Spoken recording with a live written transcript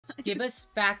Give us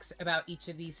facts about each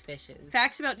of these fishes.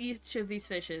 Facts about each of these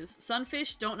fishes.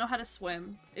 Sunfish don't know how to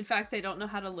swim. In fact, they don't know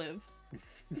how to live.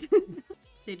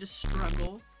 They just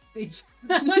struggle.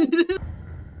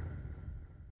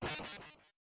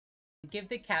 Give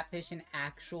the catfish an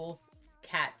actual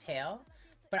cat tail,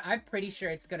 but I'm pretty sure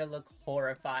it's gonna look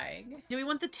horrifying. Do we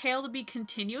want the tail to be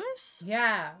continuous?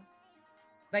 Yeah.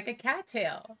 Like a cat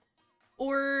tail.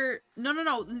 Or,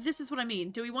 no, this is what I mean.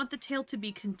 Do we want the tail to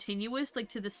be continuous, like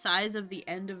to the size of the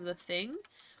end of the thing?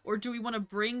 Or do we want to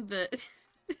bring the...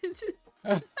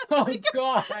 Oh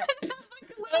god!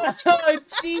 Oh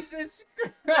Jesus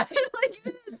Christ! Like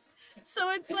this.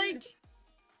 So it's like...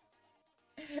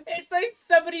 It's like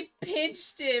somebody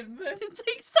pinched him! It's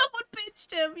like someone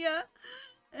pinched him, yeah.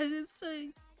 And it's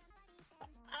like...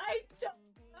 I don't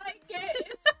like it!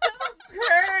 It's so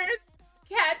cursed!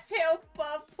 Cattail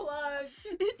butt plug!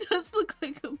 It does look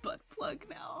like a butt plug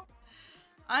now.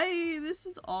 This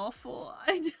is awful.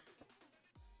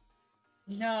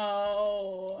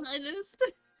 No.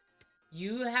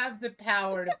 You have the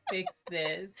power to fix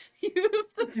this. You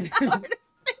have the power to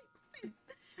fix it.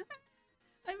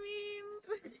 I mean,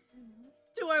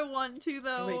 do I want to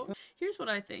though? Wait. Here's what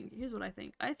I think.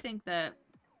 I think that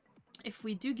if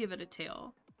we do give it a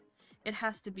tail, it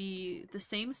has to be the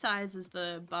same size as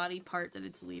the body part that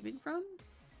it's leaving from.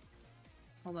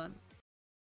 Hold on.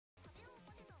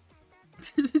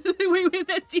 wait,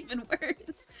 that's even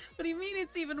worse. What do you mean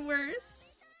it's even worse?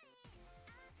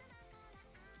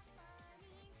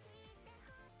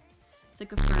 It's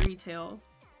like a furry tail.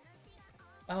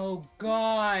 Oh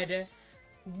god.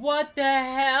 What the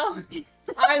hell?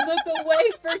 I look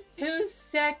away for 2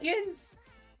 seconds.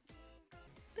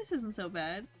 This isn't so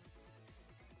bad.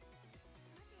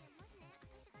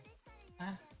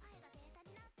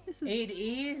 It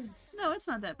is. No, it's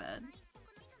not that bad.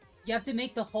 You have to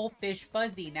make the whole fish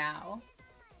fuzzy now.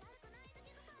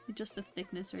 Just the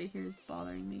thickness right here is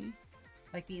bothering me.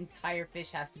 Like the entire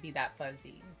fish has to be that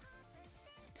fuzzy.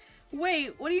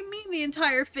 Wait, what do you mean the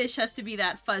entire fish has to be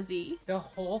that fuzzy? The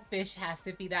whole fish has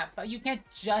to be that you can't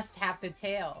just have the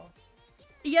tail.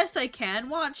 Yes, I can.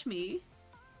 Watch me.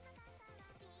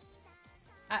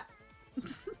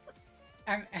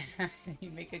 You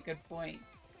make a good point.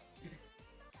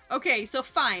 Okay, so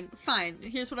fine.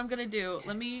 Here's what I'm gonna do. Yes.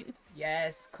 Let me...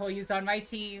 Yes, Koi's on my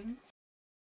team.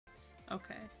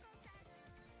 Okay.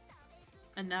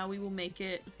 And now we will make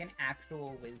it... Like an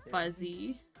actual wizard.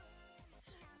 Fuzzy.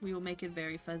 We will make it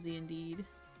very fuzzy indeed.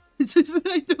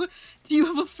 Do you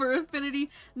have a fur affinity?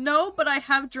 No, but I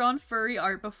have drawn furry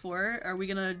art before. Are we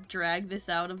gonna drag this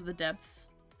out of the depths?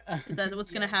 Is that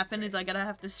what's gonna happen? Is I gotta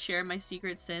have to share my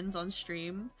secret sins on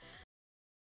stream?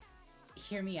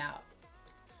 Hear me out.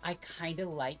 I kinda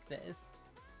like this.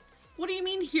 What do you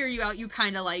mean, hear you out, you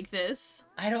kinda like this?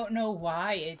 I don't know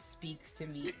why it speaks to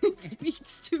me. It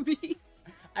speaks to me.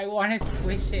 I want to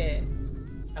squish it.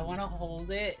 I want to hold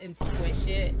it and squish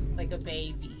it like a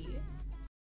baby.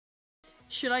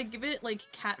 Should I give it, like,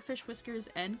 catfish whiskers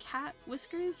and cat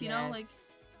whiskers? You know, like...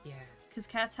 Yeah. Because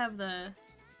cats have the...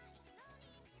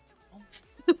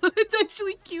 It's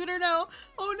actually cuter now!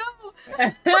 Oh no!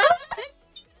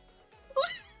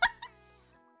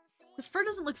 The fur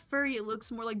doesn't look furry, it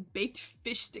looks more like baked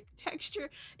fish stick texture.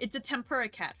 It's a tempura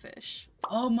catfish.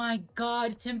 Oh my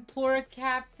god, tempura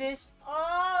catfish.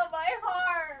 Oh, my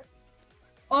heart!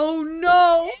 Oh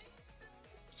no!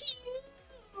 It's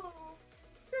cute!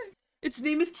 Its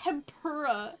name is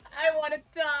Tempura. I want to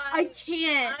die. I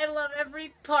can't. I love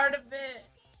every part of it.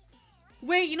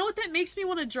 Wait, you know what that makes me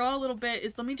want to draw a little bit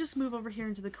is let me just move over here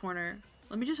into the corner.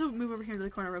 Let me just move over here into the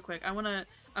corner real quick. I wanna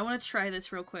try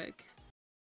this real quick.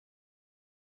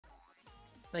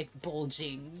 Like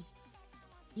bulging.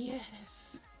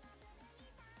 Yes.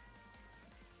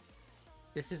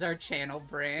 This is our channel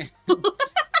brand.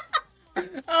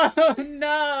 Oh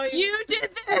no! You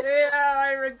did this! Yeah,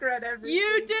 I regret everything.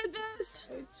 You did this!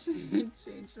 I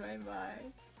changed my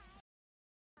mind.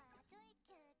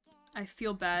 I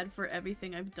feel bad for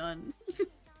everything I've done.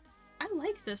 I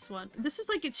like this one. This is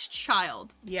like its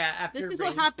child. Yeah, after this is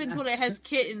what happens when it has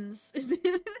kittens.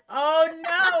 Oh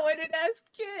no, when it has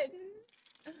kittens!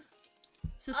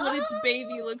 This is what its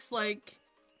baby looks like.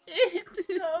 It's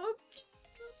so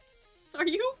cute. Are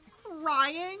you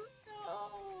crying? No.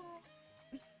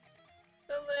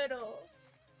 A little.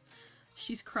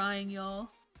 She's crying,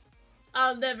 y'all.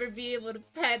 I'll never be able to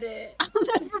pet it.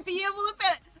 I'll never be able to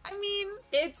pet it. I mean...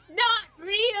 It's not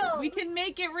real! We can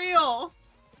make it real!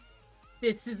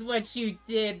 This is what you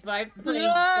did by playing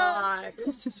God.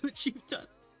 This is what you've done.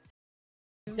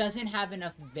 He doesn't have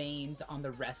enough veins on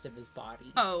the rest of his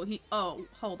body. Oh,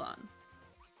 hold on.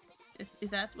 Is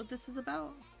that what this is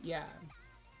about? Yeah.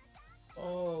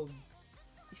 Oh.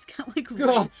 He's got like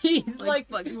He's like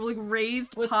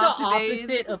raised. What's the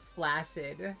opposite of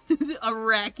flaccid?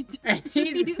 Erect.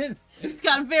 He's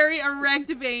got very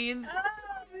erect veins. Oh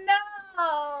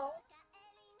no!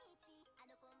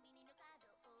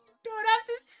 Don't have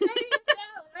to say it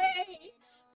that way.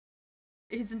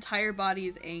 His entire body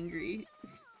is angry.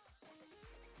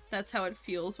 That's how it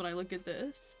feels when I look at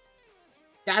this.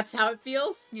 That's how it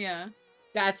feels? Yeah.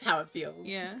 That's how it feels.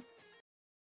 Yeah.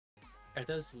 Are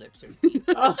those lips or teeth?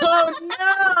 Oh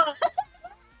no!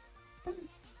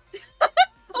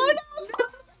 Oh no!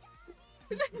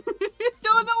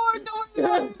 Don't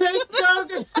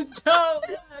Don't.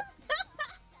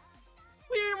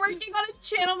 We were working on a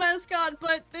channel mascot,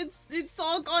 but it's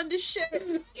all gone to shit.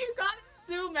 You gotta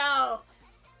zoom out.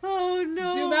 Oh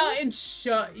no! Zoom out and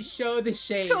show the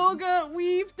shade. Koga,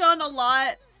 we've done a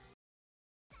lot.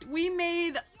 We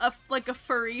made a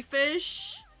furry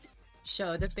fish.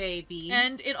 Show the baby.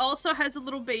 And it also has a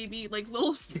little baby, like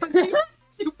little furry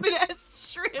stupid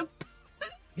ass shrimp.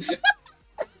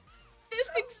 This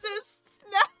exists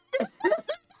now.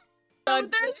 Oh,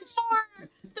 there's more.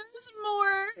 There's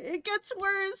more. It gets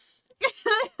worse.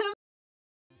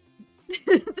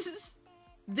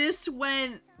 This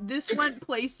went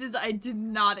places I did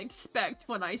not expect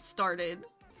when I started.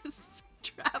 This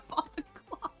strap on the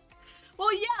clock.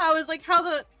 Well, yeah, I was like, how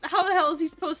the hell is he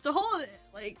supposed to hold it?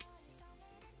 Like,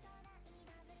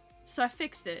 so I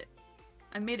fixed it.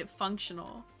 I made it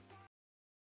functional.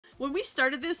 When we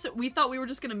started this, we thought we were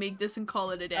just gonna make this and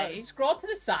call it a day. Scroll to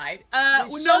the side. No,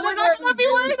 we're not gonna be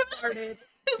worried about it.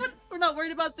 We're not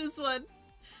worried about this one.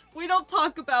 We don't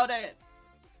talk about it.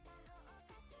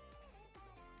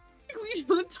 We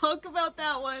don't talk about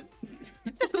that one.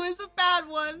 It was a bad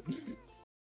one.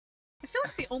 I feel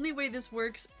like the only way this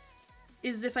works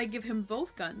is if I give him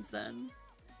both guns then.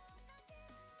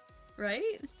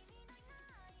 Right?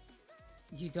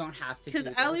 You don't have to. Because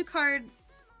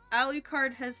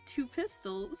Alucard has 2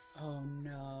 pistols. Oh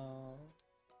no.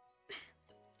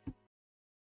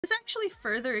 This actually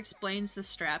further explains the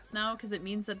straps now, because it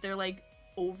means that they're like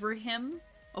over him,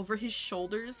 over his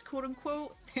shoulders, quote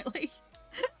unquote. They're like,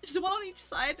 there's one on each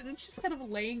side, and it's just kind of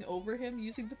laying over him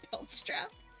using the belt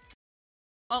strap.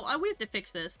 Oh, we have to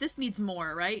fix this. This needs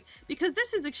more, right? Because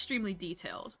this is extremely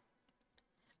detailed.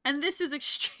 And this is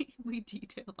extremely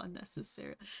detailed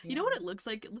unnecessary. Yeah. You know what it looks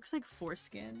like? It looks like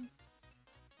foreskin.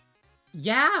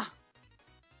 Yeah!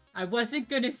 I wasn't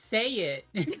gonna say it.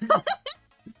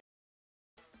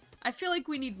 I feel like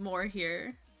we need more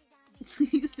here.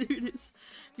 Please, there it is.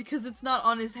 Because it's not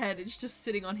on his head, it's just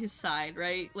sitting on his side,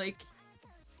 right? Like,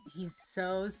 he's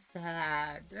so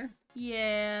sad.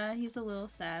 Yeah, he's a little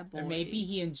sad boy. Or maybe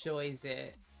he enjoys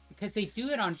it. Because they do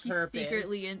it on purpose.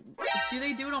 Secretly do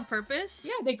they do it on purpose?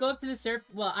 Yeah, they go up to the surf.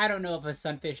 Well, I don't know if a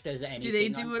sunfish does anything. Do they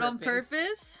do it on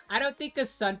purpose? I don't think a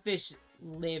sunfish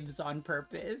lives on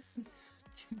purpose.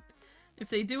 If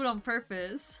they do it on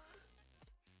purpose.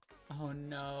 Oh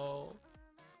no.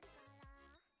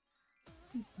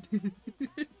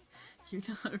 You're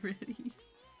not ready.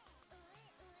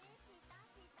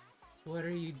 What are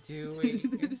you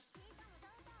doing?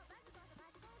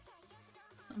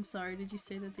 I'm sorry, did you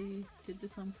say that they did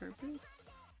this on purpose?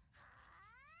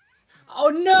 Oh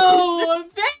no!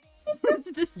 Is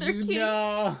this their king?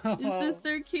 No. Is this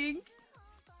their king?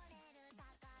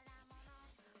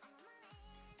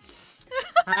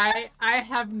 I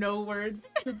have no words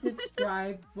to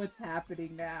describe what's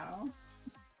happening now.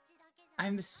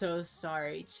 I'm so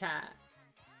sorry, chat.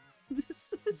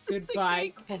 This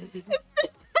Goodbye, Cody.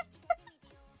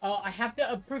 Oh, I have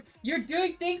to approve. You're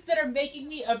doing things that are making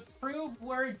me approve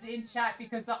words in chat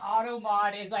because the auto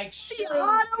mod is like, the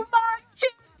auto mod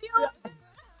can't deal with it.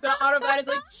 The auto mod is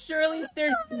like, surely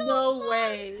there's no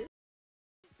way.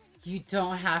 You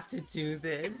don't have to do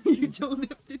this. You don't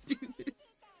have to do this.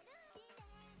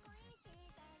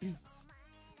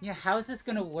 Yeah, how is this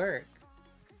gonna work?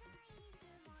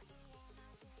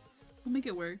 We'll make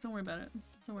it work. Don't worry about it.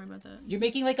 Don't worry about that. You're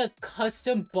making like a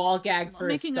custom ball gag for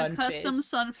a sunfish. Making a custom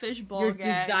sunfish ball gag.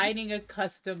 You're designing a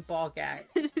custom ball gag.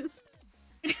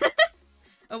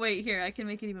 Oh wait, here, I can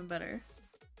make it even better.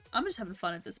 I'm just having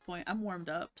fun at this point. I'm warmed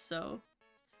up, so...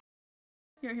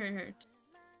 Here.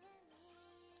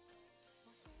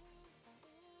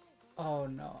 Oh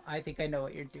no, I think I know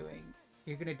what you're doing.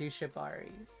 You're gonna do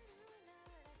Shibari.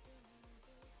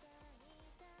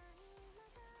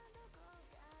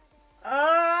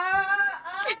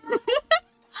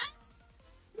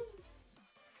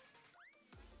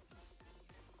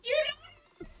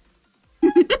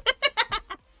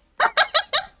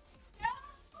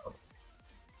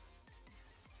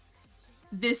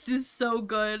 This is so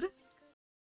good.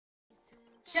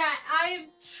 Chat, I am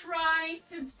trying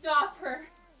to stop her.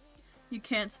 You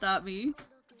can't stop me.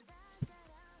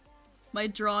 My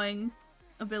drawing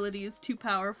ability is too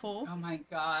powerful. Oh my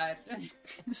god.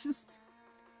 This is...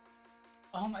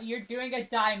 Oh my, you're doing a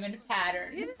diamond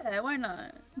pattern. Yeah, why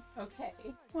not? Okay.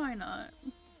 Why not?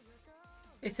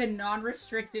 It's a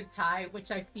non-restrictive tie,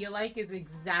 which I feel like is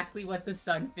exactly what the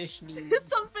sunfish needs.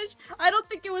 Sunfish, I don't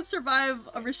think it would survive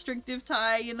a restrictive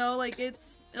tie, you know? Like, it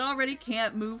already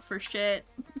can't move for shit.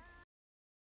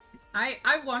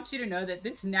 I want you to know that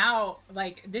this now,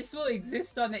 like, this will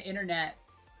exist on the internet.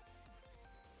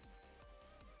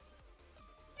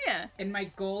 Yeah. And my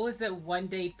goal is that one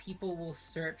day people will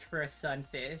search for a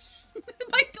sunfish.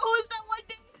 My goal is that one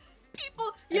day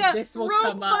people... And yeah, this will rope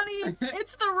come bunny! up.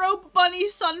 It's the rope bunny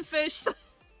sunfish!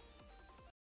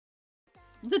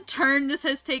 The turn this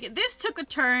has taken... This took a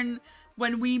turn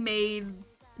when we made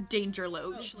Danger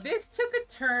Loach. This took a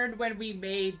turn when we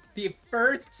made the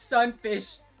first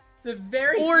sunfish. The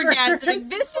very orgasmic.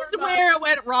 This is where it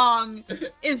went wrong.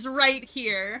 Is right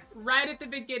here. Right at the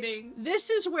beginning. This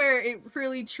is where it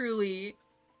really truly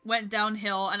went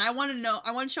downhill, and I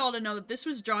want y'all to know that this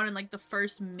was drawn in like the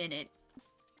first minute.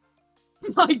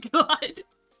 My god.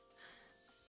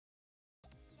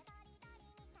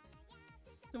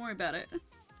 Don't worry about it.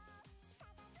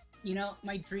 You know,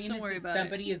 my dream Don't is worry that about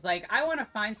somebody is like, I want to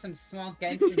find some small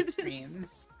Genshin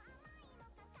streams.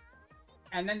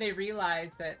 And then they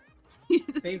realize that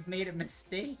they've made a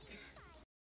mistake.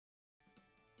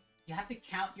 You have to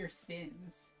count your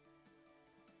sins.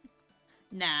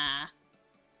 Nah.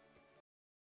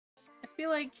 I feel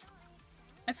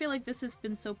like this has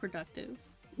been so productive.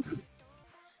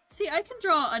 See, I can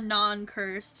draw a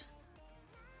non-cursed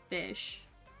fish.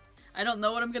 I don't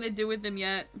know what I'm gonna do with them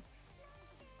yet.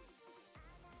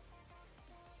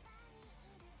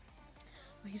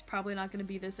 He's probably not gonna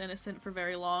be this innocent for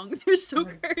very long. They're so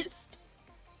cursed.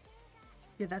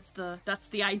 Yeah, that's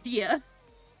the idea.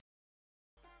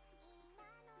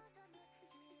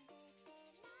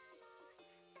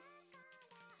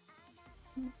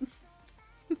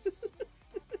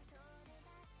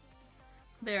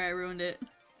 There, I ruined it.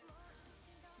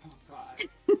 Oh god.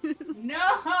 No!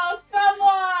 Come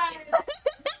on!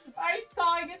 Why are you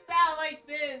calling us out like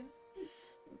this?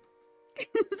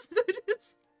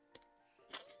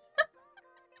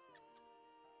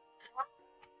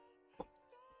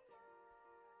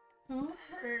 Who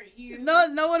hurt you? No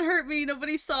one hurt me.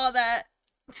 Nobody saw that.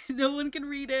 No one can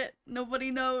read it.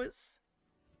 Nobody knows.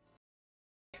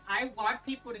 I want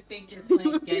people to think you're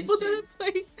playing Genshin.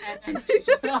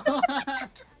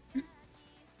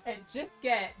 And just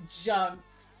get jumped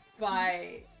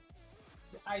by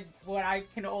what I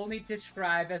can only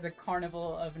describe as a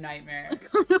carnival of nightmare. A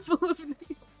carnival of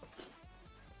nightmares.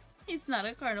 It's not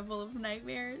a carnival of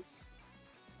nightmares.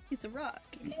 It's a rock.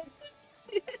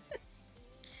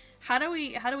 How do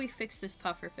we fix this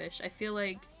pufferfish? I feel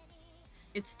like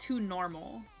it's too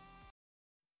normal.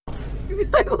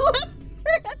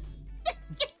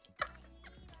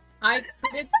 I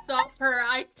couldn't stop her.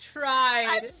 I tried.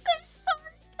 I'm so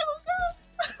sorry, Koga.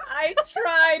 I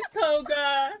tried,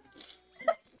 Koga.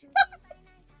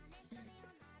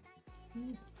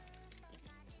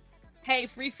 Hey,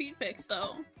 free feed pics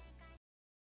though.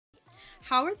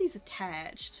 How are these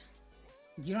attached?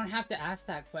 You don't have to ask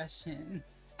that question.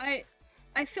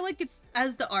 I feel like it's,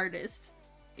 as the artist,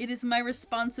 it is my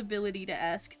responsibility to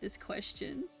ask this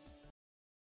question.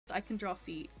 I can draw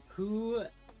feet. Who...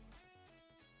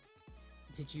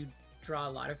 Did you draw a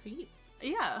lot of feet?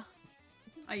 Yeah.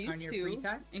 I used on your to free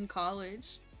time? in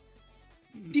college.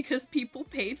 Because people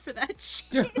paid for that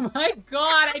shit. Oh my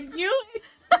god, I knew it!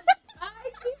 I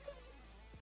knew it!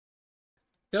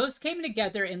 Those came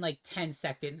together in like 10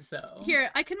 seconds though.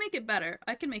 Here, I can make it better.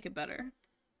 I can make it better.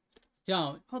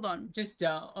 Don't. Hold on. Just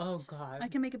don't. Oh god. I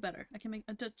can make it better. I can make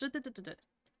I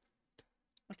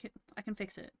can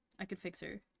fix it. I can fix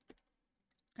her.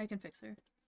 I can fix her.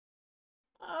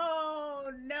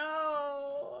 Oh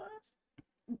no.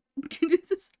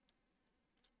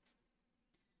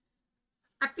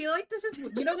 I feel like this is,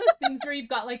 you know those things where you've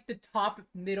got like the top,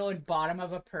 middle, and bottom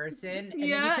of a person, and then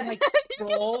you can like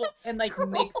scroll and like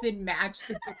mix and match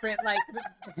the different like.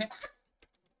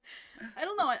 I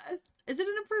don't know. Is it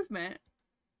an improvement?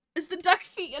 Is the duck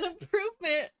feet an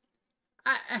improvement?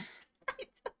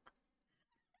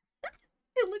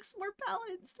 It looks more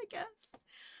balanced, I guess.